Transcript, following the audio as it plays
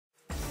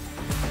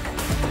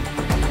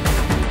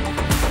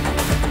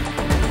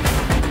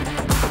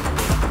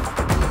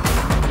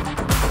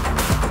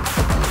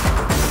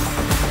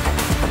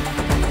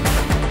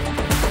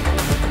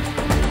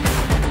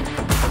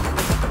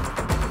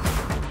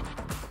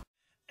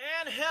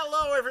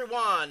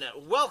everyone.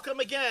 Welcome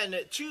again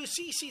to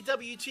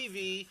CCW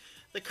TV,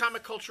 the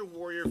Comic Culture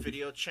Warrior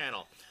video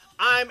channel.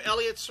 I'm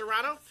Elliot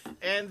Serrano,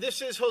 and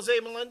this is Jose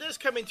Melendez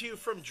coming to you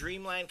from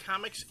Dreamland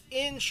Comics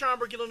in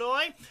Schaumburg,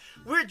 Illinois.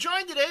 We're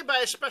joined today by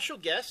a special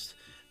guest.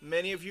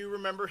 Many of you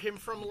remember him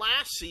from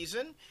last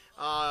season.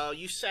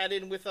 You sat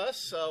in with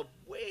us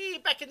way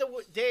back in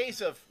the days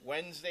of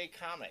Wednesday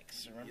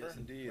Comics. Remember? Yes,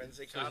 indeed.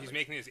 Wednesday So Comics. he's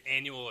making his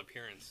annual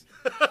appearance.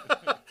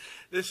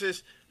 This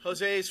is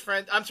Jose's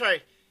friend. I'm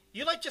sorry.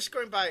 You like just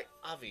going by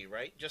Avi,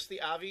 right? Just the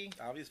Avi?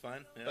 Avi's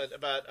fine. Yeah.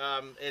 But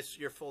it's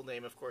your full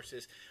name, of course,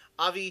 is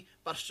Avi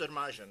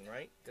Bastarmajan,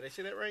 right? Did I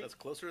say that right? That's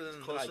closer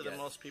than Closer I than get.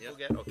 most people Yep.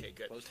 get? Okay,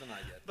 good. Closer than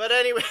I get. But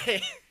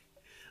anyway,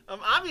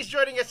 Avi's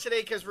joining us today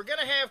because we're going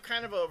to have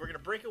we're going to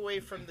break away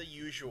from the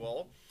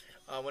usual.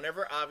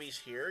 Whenever Avi's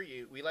here,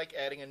 we like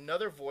adding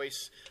another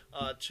voice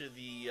to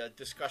the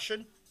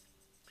discussion.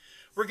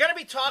 We're going to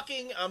be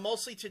talking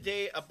mostly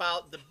today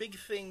about the big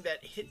thing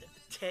that hit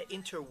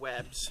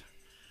interwebs,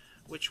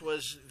 which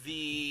was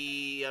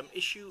the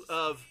issue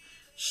of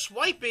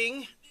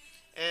swiping,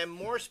 and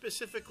more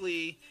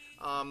specifically,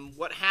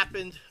 what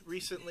happened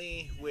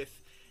recently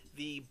with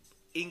the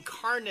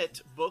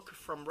Incarnate book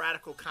from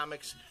Radical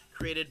Comics,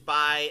 created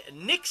by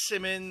Nick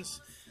Simmons,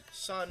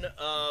 son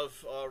of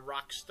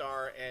rock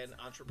star and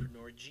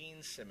entrepreneur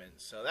Gene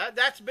Simmons. So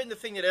that's been the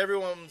thing that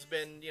everyone's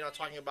been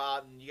talking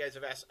about, and you guys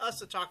have asked us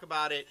to talk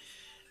about it.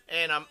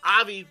 And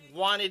Avi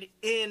wanted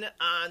in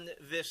on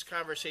this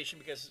conversation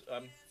because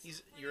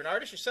you're an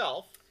artist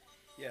yourself.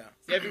 Yeah.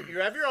 You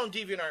have your own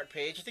DeviantArt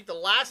page. I think the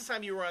last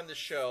time you were on the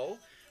show,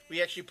 we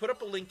actually put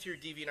up a link to your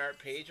DeviantArt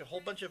page. A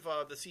whole bunch of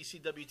the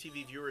CCW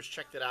TV viewers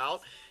checked it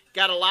out.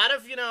 Got a lot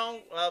of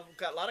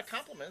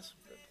compliments.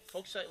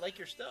 Folks like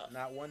your stuff.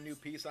 Not one new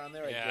piece on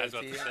there. Yeah, I was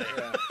about to say.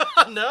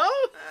 Yeah. No?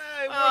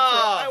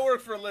 I work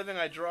for a living.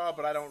 I draw,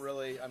 but I don't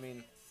really. I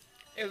mean,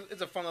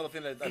 it's a fun little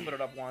thing that I put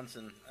it up once,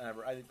 and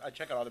I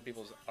check out other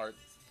people's art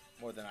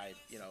more than I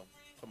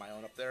put my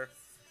own up there.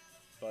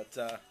 But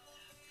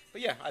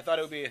yeah, I thought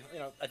it would be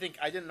I think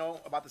I didn't know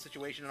about the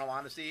situation in all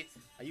honesty.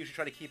 I usually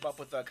try to keep up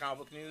with comic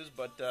book news,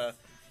 but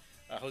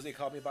Jose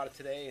called me about it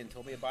today and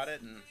told me about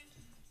it, and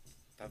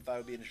I thought it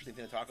would be an interesting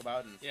thing to talk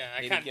about, and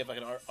maybe give like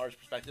an artist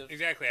perspective.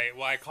 Exactly.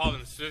 I called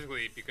him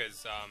specifically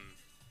because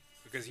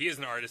he is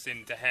an artist,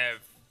 and to have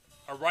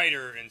a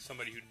writer and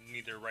somebody who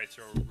neither writes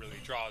or really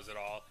draws at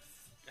all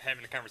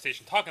having a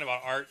conversation talking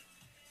about art,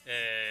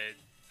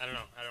 I don't know.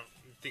 I don't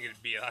think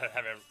it'd be have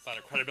a lot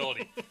of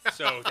credibility.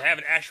 So to have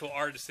an actual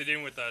artist sit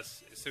in with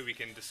us so we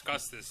can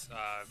discuss this,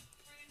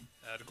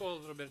 to go a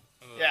little bit.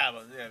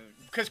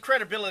 Because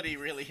credibility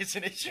really is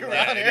an issue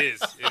around Yeah, here.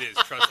 it is.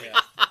 Trust me.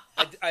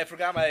 I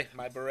forgot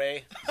my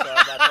beret. Sorry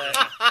about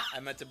that. I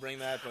meant to bring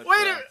that, but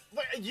Wait,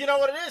 you know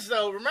what it is,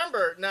 though?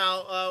 Remember,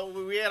 now,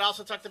 we had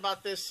also talked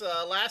about this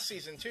last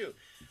season, too.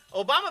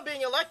 Obama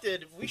being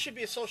elected, we should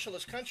be a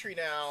socialist country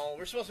now.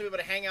 We're supposed to be able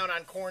to hang out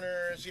on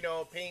corners,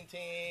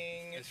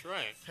 painting. That's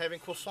right.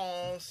 Having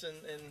croissants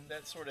and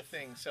that sort of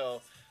thing.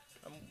 So,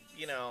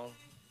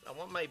 I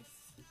want my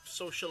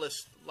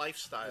socialist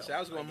lifestyle. I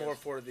was going more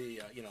for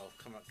the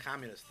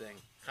communist thing.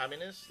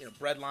 Communist?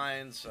 Bread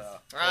lines,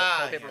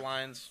 paper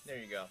lines. There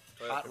you go.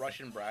 Hot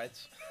Russian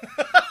brides.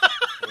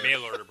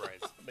 Mail order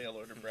brides. Mail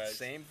order brides.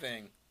 Same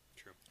thing.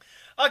 True.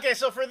 Okay,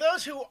 so for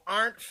those who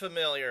aren't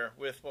familiar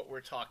with what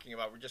we're talking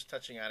about, we're just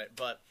touching on it,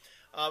 but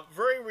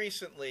very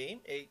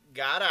recently it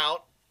got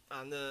out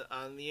on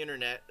the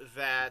internet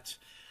that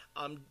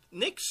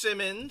Nick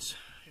Simmons,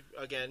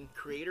 again,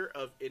 creator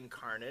of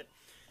Incarnate,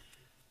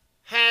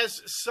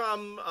 has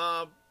some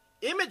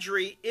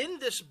imagery in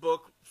this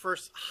book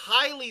first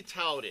highly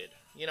touted.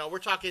 We're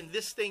talking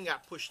this thing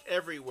got pushed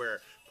everywhere.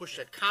 Pushed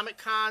at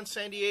Comic-Con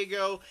San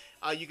Diego.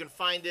 You can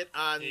find it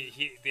on...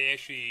 They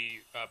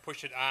actually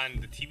pushed it on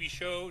the TV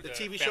show. The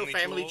TV show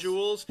Family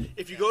Jewels.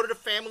 If you go to the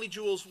Family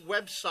Jewels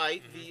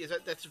website,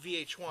 that's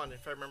VH1,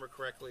 if I remember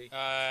correctly.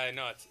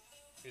 No,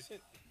 is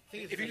it?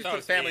 If you just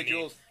put Family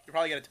Jewels, you're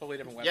probably get a totally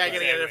different website. Yeah, you're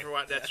going to get a different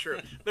one. That's true.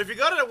 But if you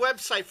go to the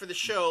website for the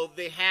show,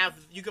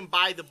 you can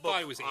buy the book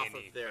it was off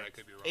A&E, of there. but I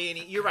could be wrong.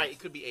 A&E. You're right. It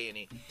could be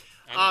A&E.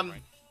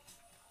 Right.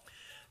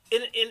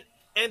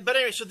 But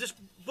anyway, so this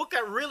book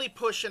got really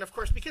pushed, and of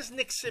course, because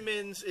Nick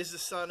Simmons is the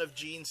son of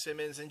Gene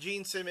Simmons, and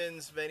Gene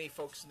Simmons, many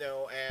folks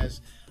know as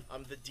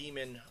the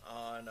demon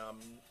on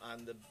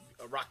the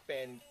rock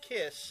band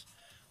Kiss,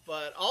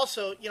 but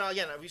also,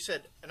 again, we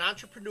said, an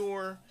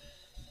entrepreneur,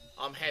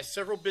 has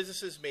several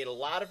businesses, made a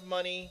lot of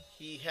money.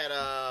 He had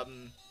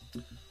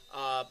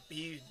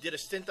he did a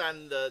stint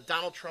on the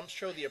Donald Trump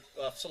show, the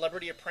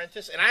Celebrity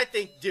Apprentice, and I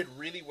think did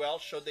really well.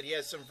 Showed that he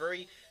has some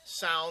very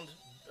sound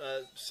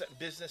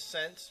business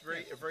sense,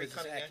 very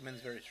cunning.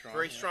 Acumen's very strong.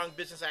 Very strong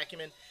business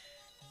acumen.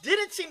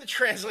 Didn't seem to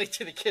translate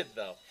to the kid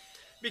though,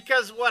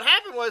 because what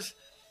happened was,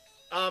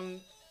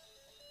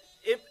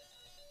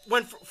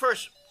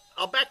 first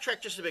I'll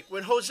backtrack just a bit.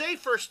 When Jose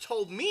first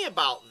told me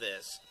about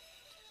this,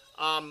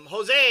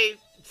 Jose,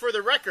 for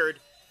the record,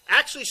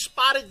 actually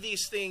spotted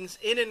these things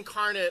in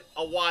Incarnate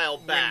a while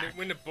back.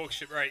 When the book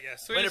ship, right? Yeah.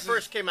 So when it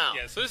first came out.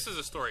 Yeah. So this is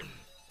a story,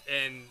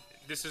 and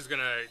there's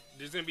gonna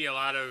be a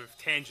lot of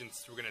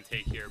tangents we're gonna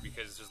take here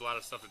because there's a lot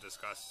of stuff to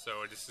discuss.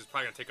 So this is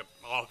probably gonna take up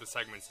all of the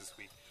segments this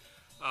week.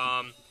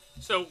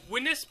 So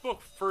when this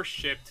book first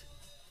shipped,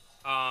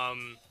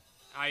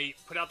 I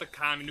put out the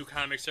new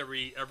comics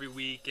every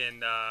week,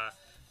 and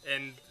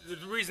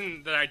the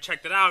reason that I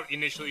checked it out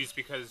initially is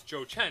because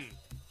Joe Chen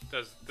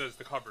does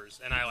the covers,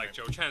 and I like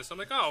Joe Chen, so I'm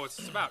like, oh, what's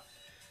this about?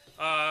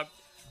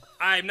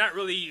 I'm not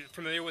really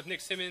familiar with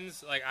Nick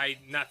Simmons. Like, I'm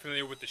not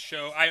familiar with the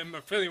show. I'm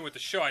familiar with the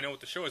show. I know what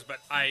the show is,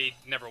 but I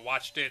never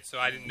watched it, so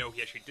I didn't know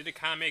he actually did a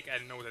comic. I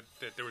didn't know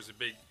that there was a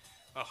big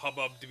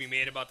hubbub to be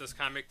made about this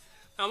comic.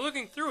 Now, I'm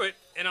looking through it,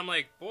 and I'm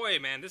like, boy,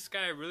 man, this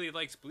guy really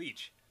likes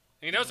Bleach.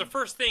 I mean, that was the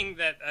first thing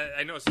that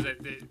I noticed.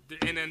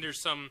 And then there's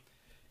some...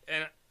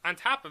 And on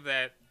top of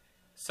that,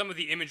 some of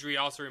the imagery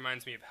also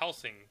reminds me of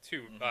Hellsing,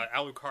 too.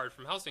 Alucard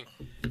from Hellsing.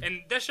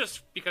 And that's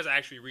just because I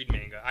actually read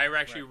manga. I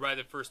actually read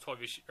the first 12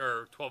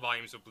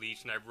 volumes of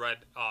Bleach, and I've read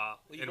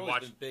you've and always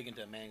watched... been big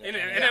into manga.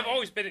 And I've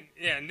always been...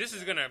 Yeah, and this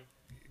is going to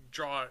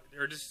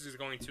this is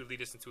going to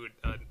lead us into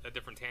a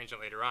different tangent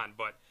later on.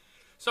 But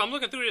so I'm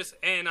looking through this,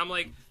 and I'm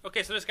like,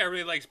 okay, so this guy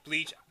really likes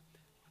Bleach.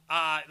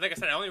 Like I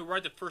said, I only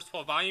read the first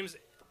 12 volumes.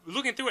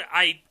 Looking through it,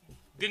 I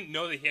didn't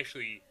know that he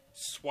actually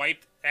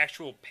swiped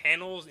actual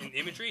panels in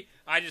imagery.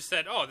 I just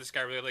said, oh, this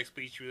guy really likes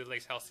Bleach, he really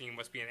likes Hellsing,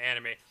 must be an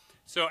anime.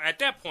 So at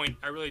that point,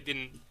 I really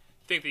didn't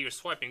think that he was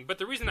swiping. But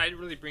the reason I didn't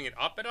really bring it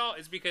up at all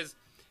is because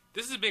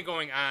this has been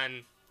going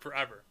on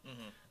forever.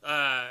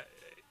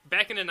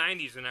 Back in the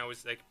 90s when I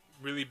was like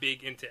really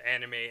big into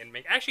anime and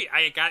manga. Actually,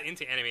 I got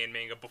into anime and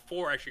manga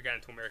before I actually got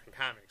into American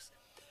comics.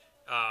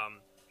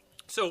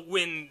 So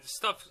when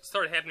stuff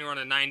started happening around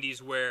the 90s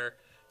where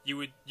you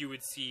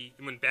would see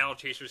when Battle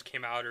Chasers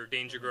came out or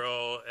Danger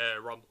Girl,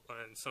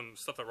 and some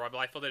stuff that Rob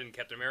Liefeld did in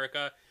Captain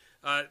America,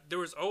 there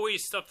was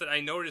always stuff that I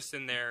noticed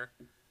in there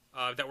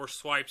that were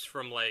swipes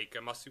from like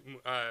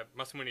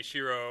Masamune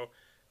Shiro,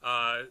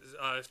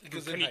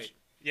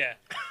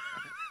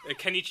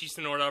 Kenichi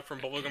Sonoda from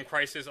Bubblegum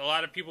Crisis. A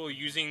lot of people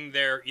using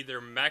their either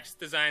mechs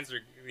designs or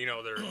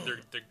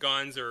their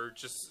guns or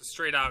just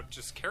straight out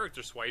just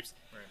character swipes.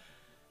 Right.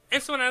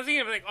 And so when I was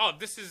thinking, like, oh,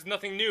 this is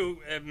nothing new.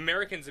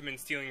 Americans have been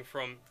stealing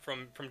from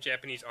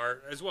Japanese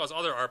art as well as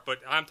other art, but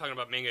I'm talking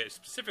about manga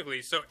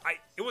specifically. So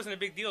it wasn't a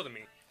big deal to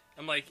me.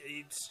 I'm like,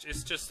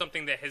 it's just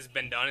something that has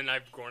been done and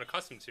I've grown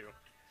accustomed to.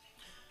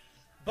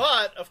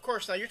 But of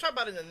course, now you're talking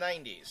about in the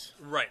 90s,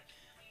 right?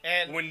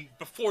 And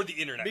before the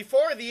internet, and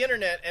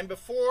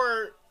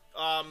before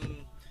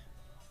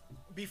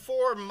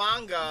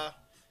manga.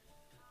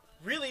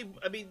 Really,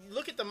 I mean,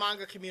 look at the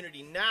manga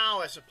community now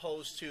as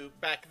opposed to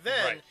back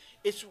then. Right.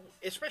 It's,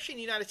 especially in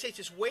the United States,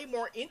 it's way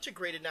more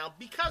integrated now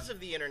because of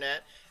the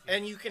internet,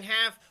 and you can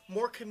have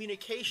more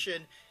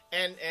communication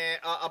and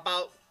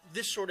about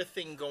this sort of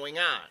thing going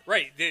on.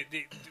 Right.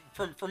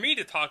 For me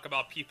to talk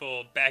about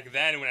people back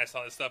then when I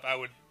saw this stuff, I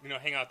would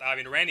hang out with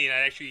Avi and Randy, and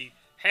I'd actually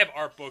have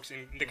art books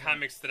and the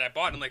comics that I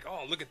bought. And I'm like,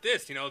 oh, look at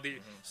this,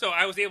 So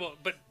I was able,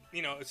 but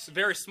it's a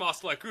very small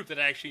select group that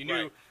I actually knew.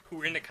 Right. Who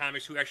were into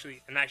comics, who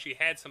actually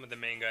had some of the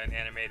manga and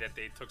anime that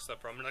they took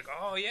stuff from. And like,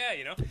 oh yeah,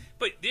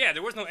 But yeah,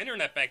 there was no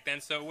internet back then,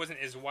 so it wasn't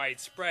as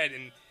widespread.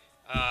 And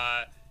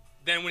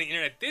then when the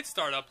internet did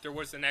start up, there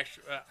was an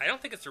extra. I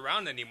don't think it's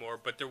around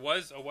anymore, but there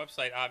was a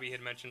website Avi had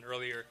mentioned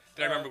earlier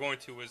that I remember going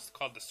to was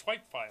called the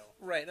Swipe File.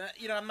 Right.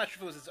 I'm not sure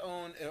if it was its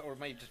own or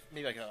maybe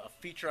like a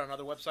feature on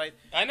another website.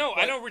 I know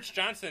Rich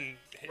Johnson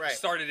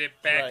started it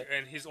back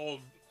in his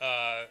old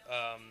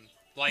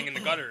Lying in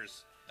the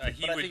Gutters.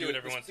 He would do it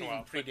every once in a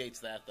while. Predates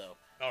that though.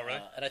 Oh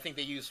really? And I think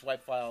they use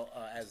Swipe File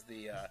as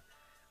the.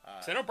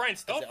 So I know Brian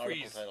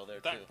Stelfreeze.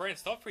 Brian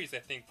Stelfreeze, I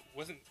think,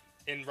 wasn't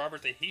in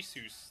Robert De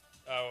Jesus.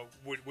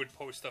 Would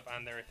post stuff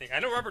on there. I think I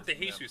know Robert De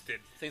Jesus did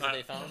things that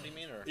they found. You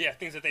mean, or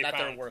things that they found.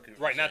 Not their work,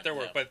 right? Not their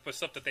work, but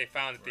stuff that they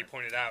found that they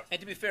pointed out.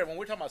 And to be fair, when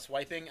we're talking about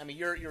swiping, I mean,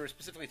 you're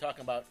specifically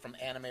talking about from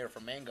anime or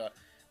from manga,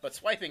 but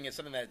swiping is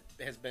something that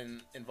has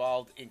been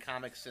involved in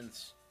comics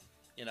since,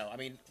 I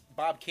mean,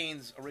 Bob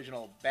Kane's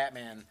original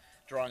Batman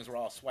drawings were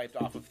all swiped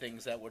off of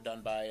things that were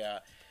done by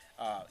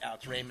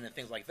Alex Raymond and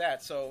things like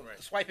that. So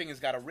swiping has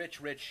got a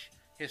rich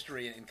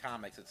history in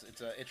comics.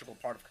 It's an integral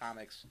part of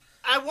comics.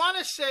 I want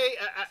to say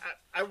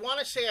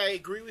I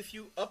agree with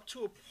you up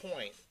to a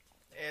point,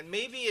 and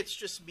maybe it's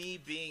just me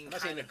being. I'm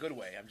not saying in a good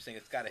way. I'm just saying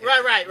it's got a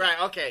right.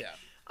 Okay. Yeah.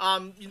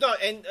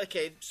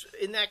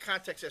 In that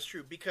context, that's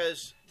true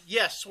because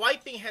yes,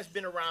 swiping has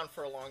been around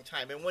for a long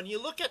time, and when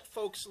you look at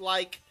folks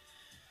like,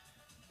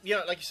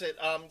 like you said,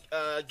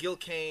 Gil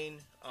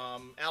Kane.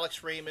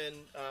 Alex Raymond,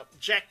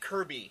 Jack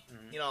Kirby,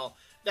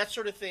 that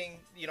sort of thing,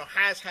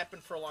 has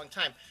happened for a long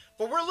time.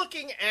 But we're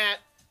looking at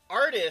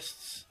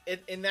artists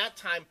in that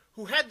time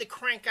who had to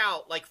crank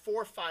out like 4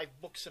 or 5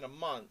 books in a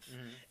month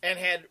and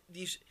had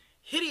these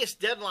hideous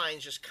deadlines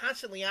just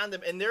constantly on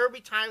them. And there will be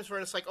times where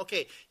it's like,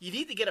 okay, you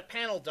need to get a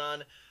panel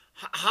done.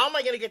 How am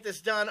I going to get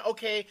this done?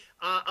 Okay,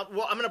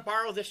 well, I'm going to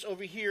borrow this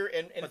over here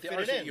and but fit the it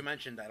artists in. That you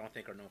mentioned, I don't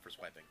think are known for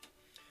swiping.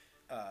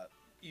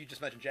 You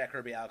just mentioned Jack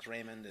Kirby, Alex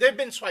Raymond. They've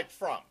been swiped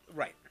from.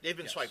 Right. They've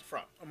been swiped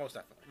from. Oh, most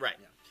definitely. Right.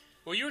 Yeah.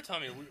 Well, you were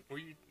telling me,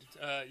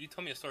 you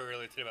told me a story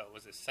earlier today about,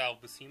 was it Sal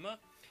Buscema?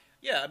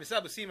 Yeah, I mean,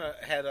 Sal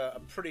Buscema had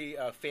a pretty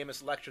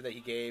famous lecture that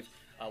he gave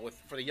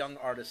for the young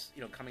artists,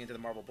 coming into the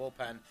Marvel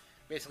bullpen,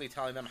 basically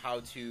telling them how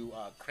to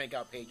crank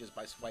out pages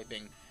by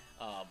swiping,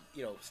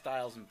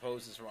 styles and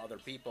poses from other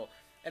people.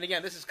 And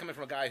again, this is coming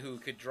from a guy who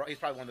could draw. He's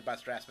probably one of the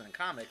best draftsmen in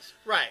comics.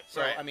 Right.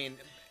 So, right. I mean,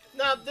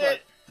 now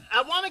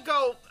I want to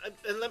go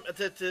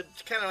to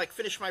kind of like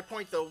finish my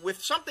point though.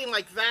 With something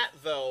like that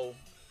though,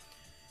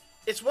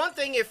 it's one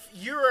thing if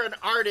you're an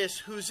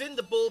artist who's in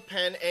the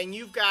bullpen and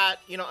you've got,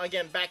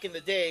 again, back in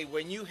the day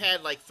when you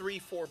had like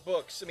 3-4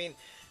 books. I mean,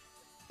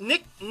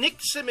 Nick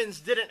Simmons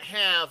didn't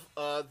have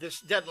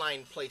this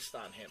deadline placed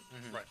on him.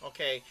 Mm-hmm. Right.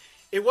 Okay.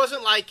 It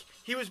wasn't like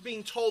he was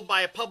being told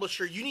by a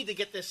publisher, you need to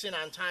get this in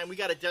on time. We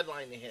got a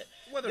deadline to hit.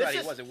 Whether or not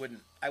he was, I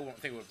wouldn't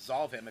think it would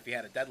absolve him if he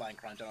had a deadline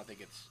crunch. I don't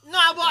think it's... No,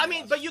 well, I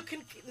mean, but you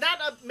can,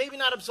 maybe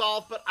not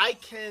absolve, but I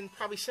can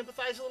probably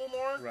sympathize a little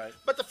more. Right.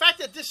 But the fact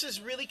that this is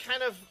really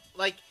kind of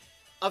like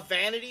a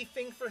vanity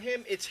thing for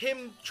him, it's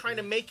him trying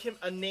to make him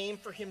a name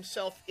for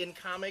himself in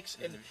comics,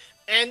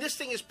 and this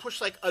thing is pushed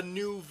like a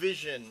new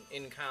vision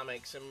in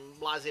comics, and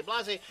blase,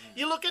 blase.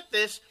 You look at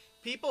this,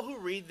 people who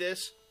read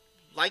this,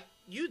 like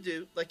you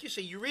do, like you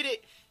say, you read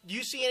it, do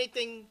you see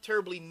anything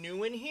terribly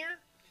new in here?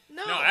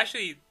 No. No,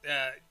 actually,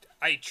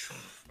 I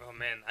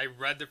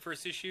read the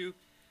first issue,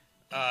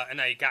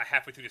 and I got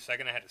halfway through the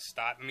second. I had to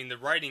stop. I mean, the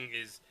writing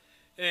is,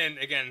 and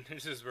again,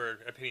 this is where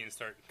opinions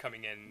start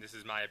coming in. This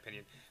is my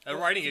opinion.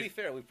 Writing to be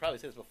fair, we've probably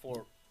said this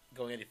before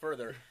going any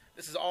further.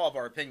 This is all of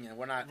our opinion.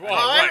 We're not...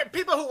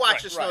 People who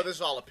watch this know this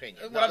is all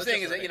opinion. What I'm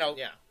saying is that,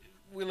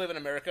 we live in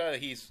America.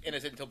 He's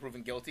innocent until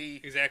proven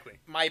guilty. Exactly.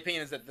 My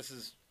opinion is that this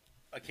is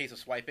a case of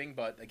swiping,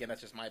 but again,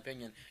 that's just my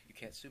opinion. You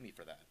can't sue me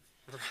for that.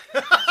 You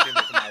can't sue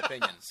me for my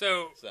opinion.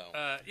 So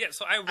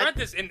I read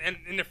this, and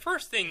the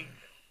first thing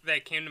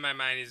that came to my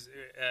mind is,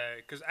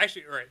 because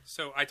actually, all right,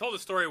 so I told a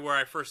story where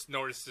I first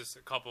noticed this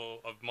a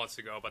couple of months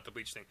ago about the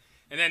Bleach thing,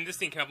 and then this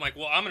thing came up, I'm like,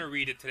 well, I'm going to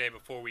read it today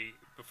before we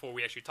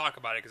actually talk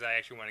about it, because I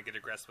actually want to get a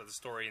grasp of the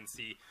story and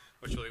see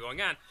what's really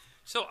going on.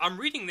 So I'm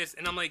reading this,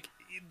 and I'm like,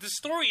 the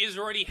story is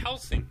already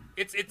Hellsing.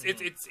 It's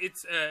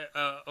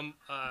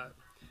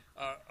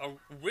a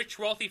rich,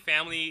 wealthy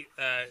family,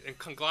 a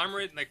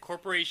conglomerate, like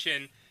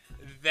corporation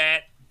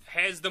that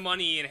has the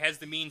money and has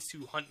the means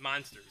to hunt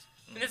monsters,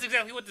 and that's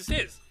exactly what this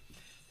is.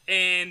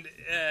 And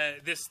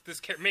this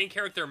main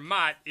character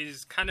Mott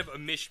is kind of a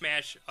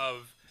mishmash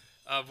of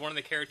one of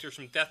the characters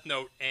from Death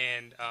Note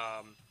and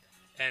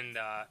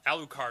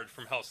Alucard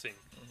from Hellsing,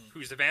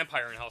 who's the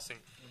vampire in Hellsing.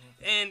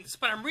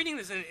 But I'm reading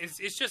this, and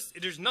it's just,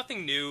 there's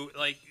nothing new.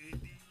 Like,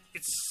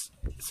 it's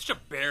such a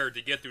bear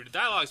to get through. The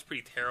dialogue is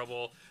pretty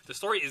terrible. The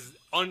story is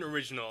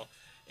unoriginal,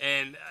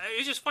 and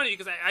it's just funny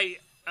because Wait,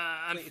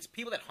 it's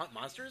people that hunt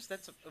monsters?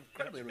 That's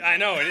incredibly original. I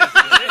know it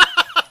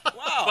is.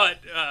 Wow.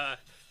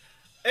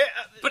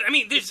 But I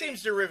mean, it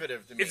seems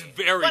derivative to me. It's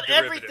very but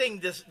derivative.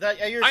 Everything you're I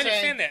saying,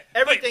 understand that.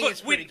 Everything but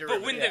is pretty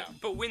derivative.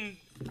 But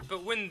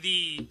when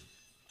the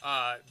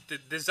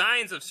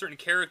designs of certain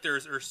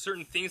characters or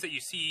certain things that you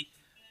see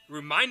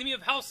remind me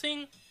of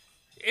Hellsing,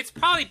 it's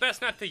probably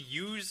best not to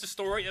use the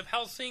story of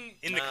Hellsing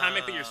in the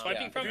comic that you're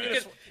swiping from,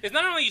 because it's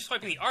not only you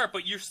swiping the art,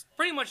 but you're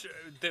pretty much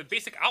the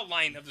basic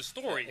outline of the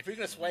story. If you're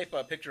going to swipe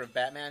a picture of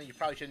Batman, you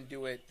probably shouldn't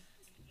do it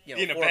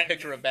for a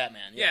picture of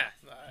Batman. Yeah.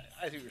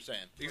 I see what you're saying.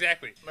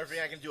 Exactly.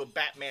 I can do a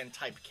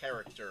Batman-type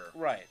character.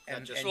 Right.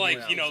 And just,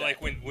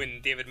 like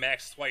when David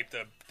Max swiped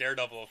the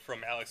Daredevil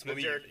from Alex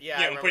Malik.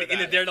 Put it in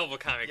the Daredevil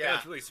comic. Yeah. That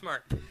was really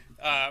smart.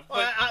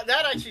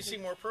 That actually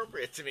seemed more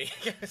appropriate to me.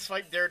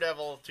 Swipe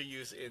Daredevil to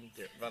use in...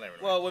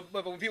 Well,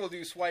 when people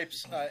do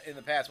swipes in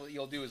the past, what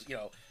you'll do is,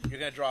 you're going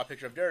to draw a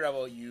picture of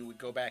Daredevil, you would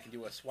go back and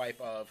do a swipe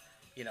of,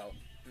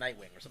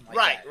 Nightwing or something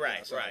like that.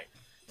 Right.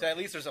 So at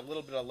least there's a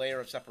little bit of layer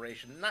of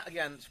separation. Not,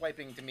 again,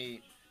 swiping to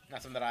me,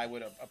 not something that I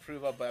would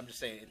approve of, but I'm just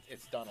saying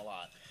it's done a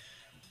lot.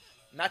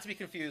 Not to be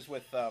confused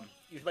with,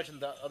 you mentioned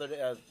the other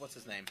day, what's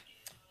his name?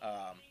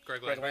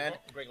 Greg Land.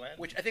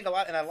 Which I think a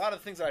lot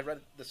of things that I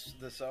read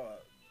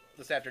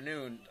this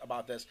afternoon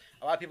about this,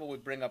 a lot of people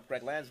would bring up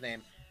Greg Land's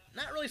name.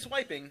 Not really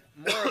swiping,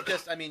 more of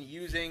just,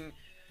 using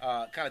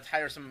kind of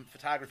tiresome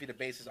photography to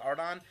base his art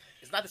on.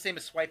 It's not the same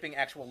as swiping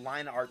actual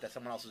line art that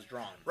someone else has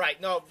drawn. Right.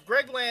 No,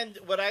 Greg Land,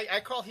 what I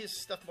call his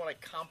stuff more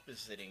like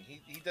compositing.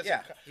 He does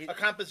a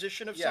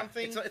composition of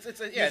something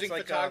using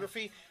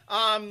photography.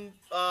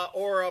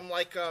 Or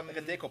like a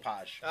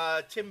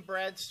decoupage. Tim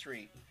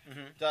Bradstreet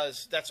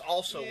does. That's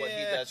also what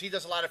he does. He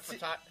does a lot of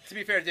photography. To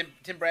be fair,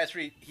 Tim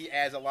Bradstreet, he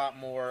adds a lot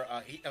more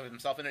of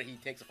himself in it. He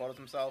takes a photo of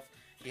himself.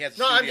 He has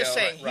I'm just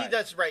saying, he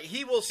does, right.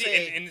 He will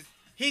say...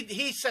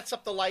 He sets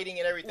up the lighting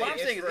and everything. Well, I'm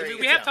saying,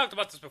 we have talked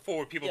about this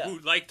before with people who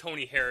like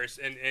Tony Harris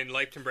and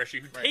like Tim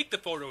Bradstreet, who take the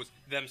photos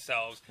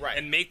themselves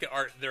and make the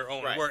art their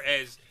own,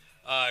 whereas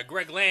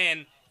Greg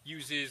Land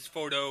uses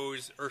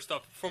photos or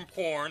stuff from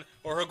porn,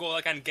 or he'll go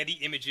like on Getty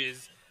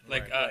Images,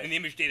 in the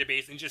image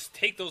database, and just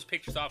take those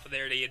pictures off of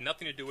there they had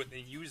nothing to do with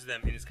and use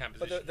them in his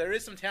composition. But there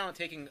is some talent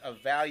taking a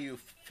value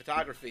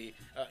photography,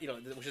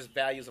 which is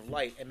values of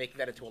light, and making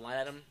that into a line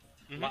item.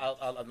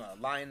 a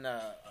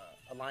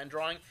line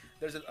drawing.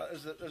 There's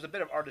a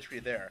bit of artistry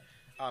there.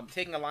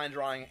 Taking a line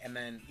drawing and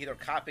then either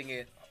copying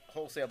it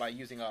wholesale by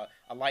using a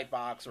light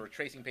box or a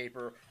tracing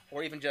paper,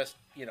 or even just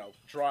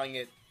drawing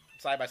it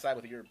side by side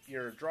with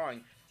your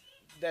drawing.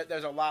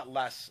 There's a lot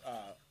less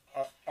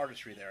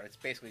artistry there. It's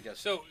basically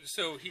just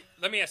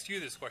let me ask you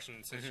this question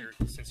since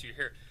you're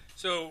here.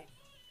 So,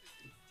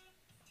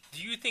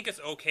 do you think it's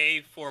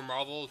okay for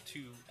Marvel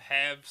to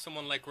have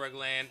someone like Greg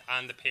Land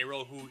on the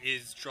payroll who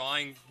is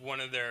drawing one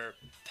of their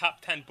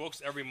top 10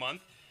 books every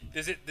month?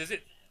 Does it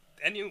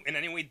in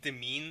any way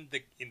demean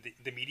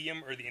the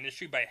medium or the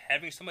industry by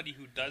having somebody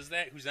who does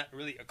that, who's not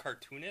really a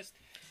cartoonist,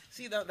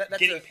 that's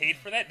getting paid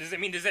for that? Does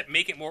that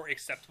make it more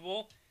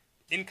acceptable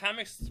in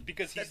comics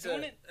because he's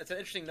doing it? That's an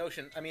interesting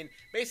notion. I mean,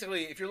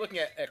 basically, if you're looking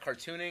at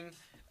cartooning,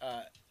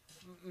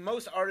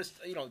 most artists,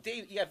 you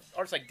have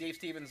artists like Dave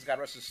Stevens, God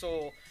rest his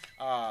soul,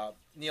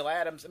 Neil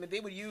Adams. I mean,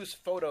 they would use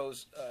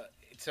photos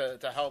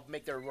to help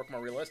make their work more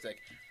realistic.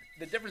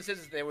 The difference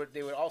is they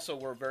would also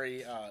were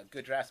very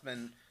good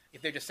draftsmen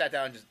if they just sat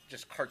down and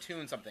just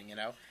cartoon something.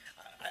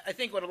 I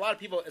think what a lot of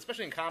people,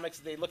 especially in comics,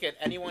 they look at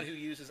anyone who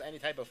uses any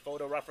type of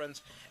photo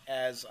reference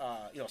as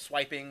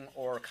swiping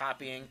or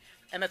copying,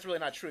 and that's really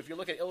not true. If you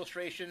look at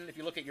illustration, if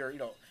you look at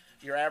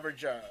your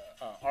average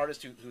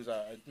artist who's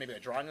maybe a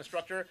drawing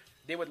instructor,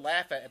 they would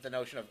laugh at the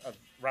notion of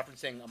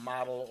referencing a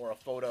model or a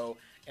photo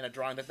in a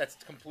drawing that's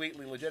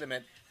completely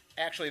legitimate.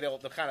 Actually, they'll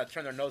kind of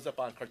turn their nose up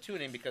on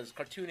cartooning because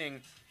cartooning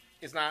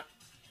is not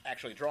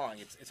actually drawing;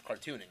 it's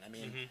cartooning. I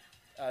mean,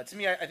 to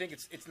me, I think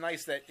it's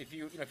nice that if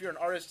you're an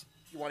artist,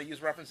 you want to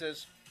use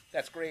references,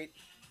 that's great.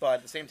 But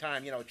at the same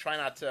time, try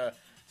not to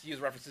use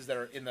references that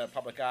are in the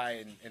public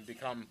eye and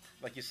become,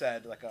 like you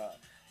said, like a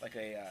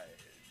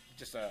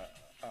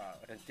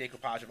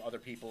decoupage of other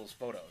people's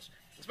photos,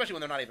 especially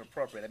when they're not even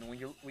appropriate. I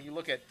mean, when you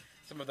look at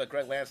some of the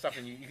Greg Land stuff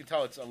and you can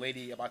tell it's a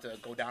lady about to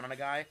go down on a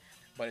guy,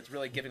 but it's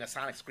really giving a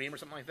sonic scream or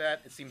something like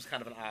that. It seems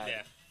kind of an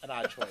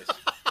odd choice.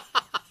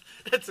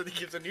 He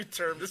gives a new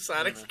term to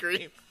sonic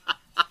scream.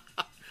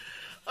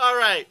 All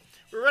right,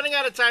 we're running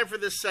out of time for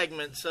this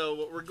segment, so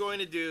what we're going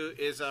to do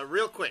is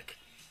real quick.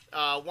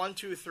 1,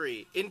 2,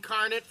 3.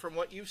 Incarnate, from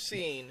what you've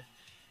seen,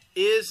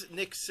 is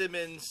Nick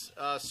Simmons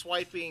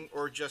swiping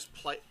or just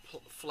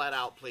flat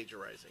out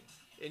plagiarizing?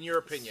 In your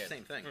opinion,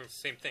 same thing.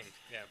 Same thing.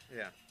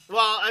 Yeah.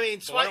 Well, I mean,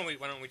 why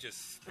don't we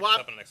just pick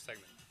up on the next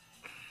segment?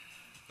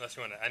 Unless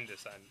you want to end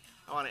this on.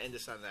 I want to end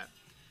this on that.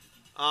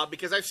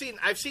 Because I've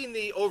seen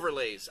the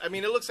overlays. I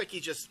mean, it looks like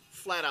he's just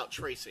flat out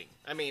tracing.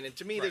 I mean, and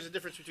to me, there's a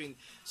difference between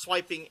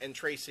swiping and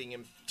tracing.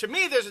 And to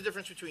me, there's a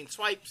difference between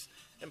swipes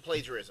and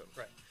plagiarism.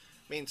 Right.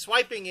 I mean,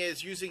 swiping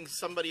is using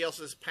somebody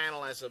else's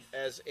panel as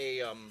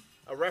a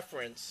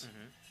reference.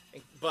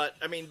 But,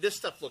 I mean, this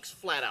stuff looks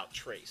flat out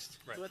traced.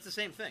 Right. So that's the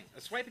same thing.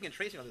 Swiping and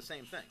tracing are the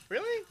same thing.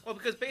 Really? Well,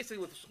 because basically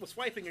with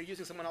swiping, you're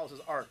using someone else's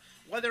art.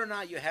 Whether or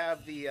not you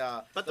have the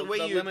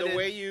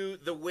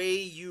the way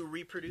you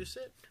reproduce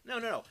it?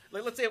 No.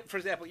 Like, let's say, for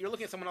example, you're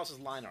looking at someone else's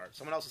line art,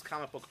 someone else's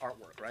comic book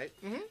artwork, right?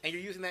 And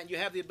you're using that, and you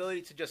have the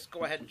ability to just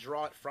go ahead and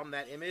draw it from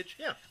that image.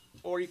 Yeah.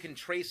 Or you can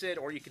trace it,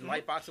 or you can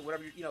lightbox it,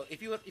 whatever.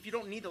 If you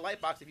don't need the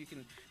lightbox, if you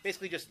can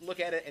basically just look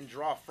at it and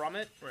draw from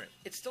it, right,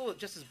 it's still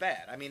just as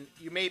bad. I mean,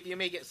 you may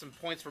get some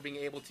points for being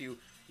able to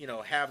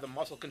have the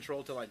muscle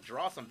control to like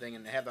draw something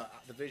and have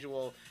the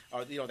visual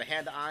or the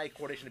hand-to-eye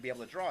coordination to be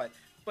able to draw it.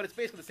 But it's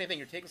basically the same thing.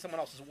 You're taking someone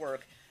else's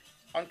work,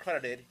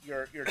 uncredited.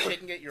 You're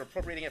taking it, you're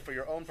appropriating it for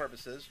your own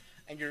purposes,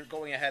 and you're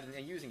going ahead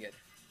and using it.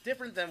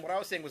 Different than what I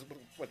was saying was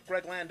what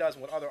Greg Land does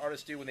and what other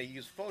artists do when they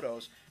use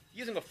photos.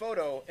 Using a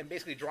photo and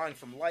basically drawing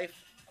from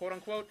life, quote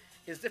unquote,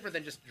 is different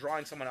than just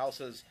drawing someone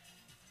else's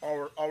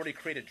already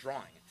created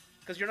drawing.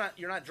 Because you're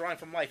not drawing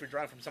from life, you're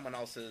drawing from someone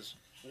else's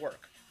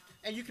work.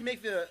 And you can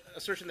make the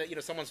assertion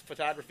that someone's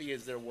photography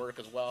is their work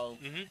as well,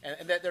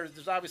 and that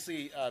there's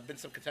obviously been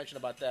some contention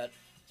about that,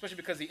 especially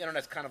because the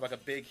internet's kind of like a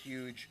big,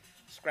 huge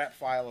scrap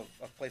file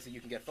of places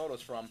you can get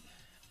photos from.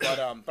 But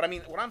I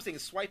mean, what I'm saying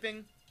is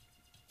swiping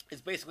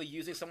is basically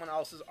using someone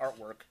else's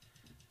artwork.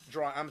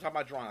 I'm talking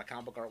about drawing, a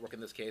comic book artwork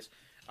in this case,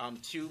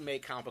 to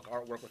make comic book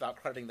artwork without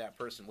crediting that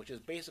person, which is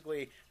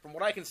basically, from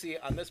what I can see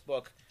on this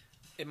book,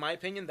 in my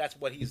opinion, that's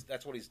what he's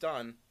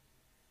done,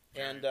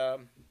 and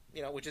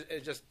which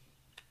is just,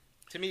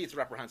 to me, it's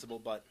reprehensible.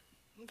 But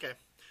okay,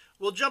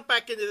 we'll jump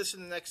back into this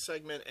in the next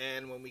segment,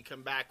 and when we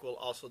come back, we'll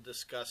also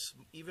discuss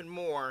even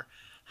more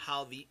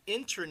how the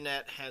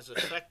internet has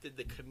affected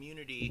the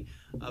community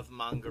of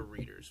manga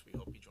readers. We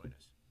hope you join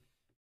us.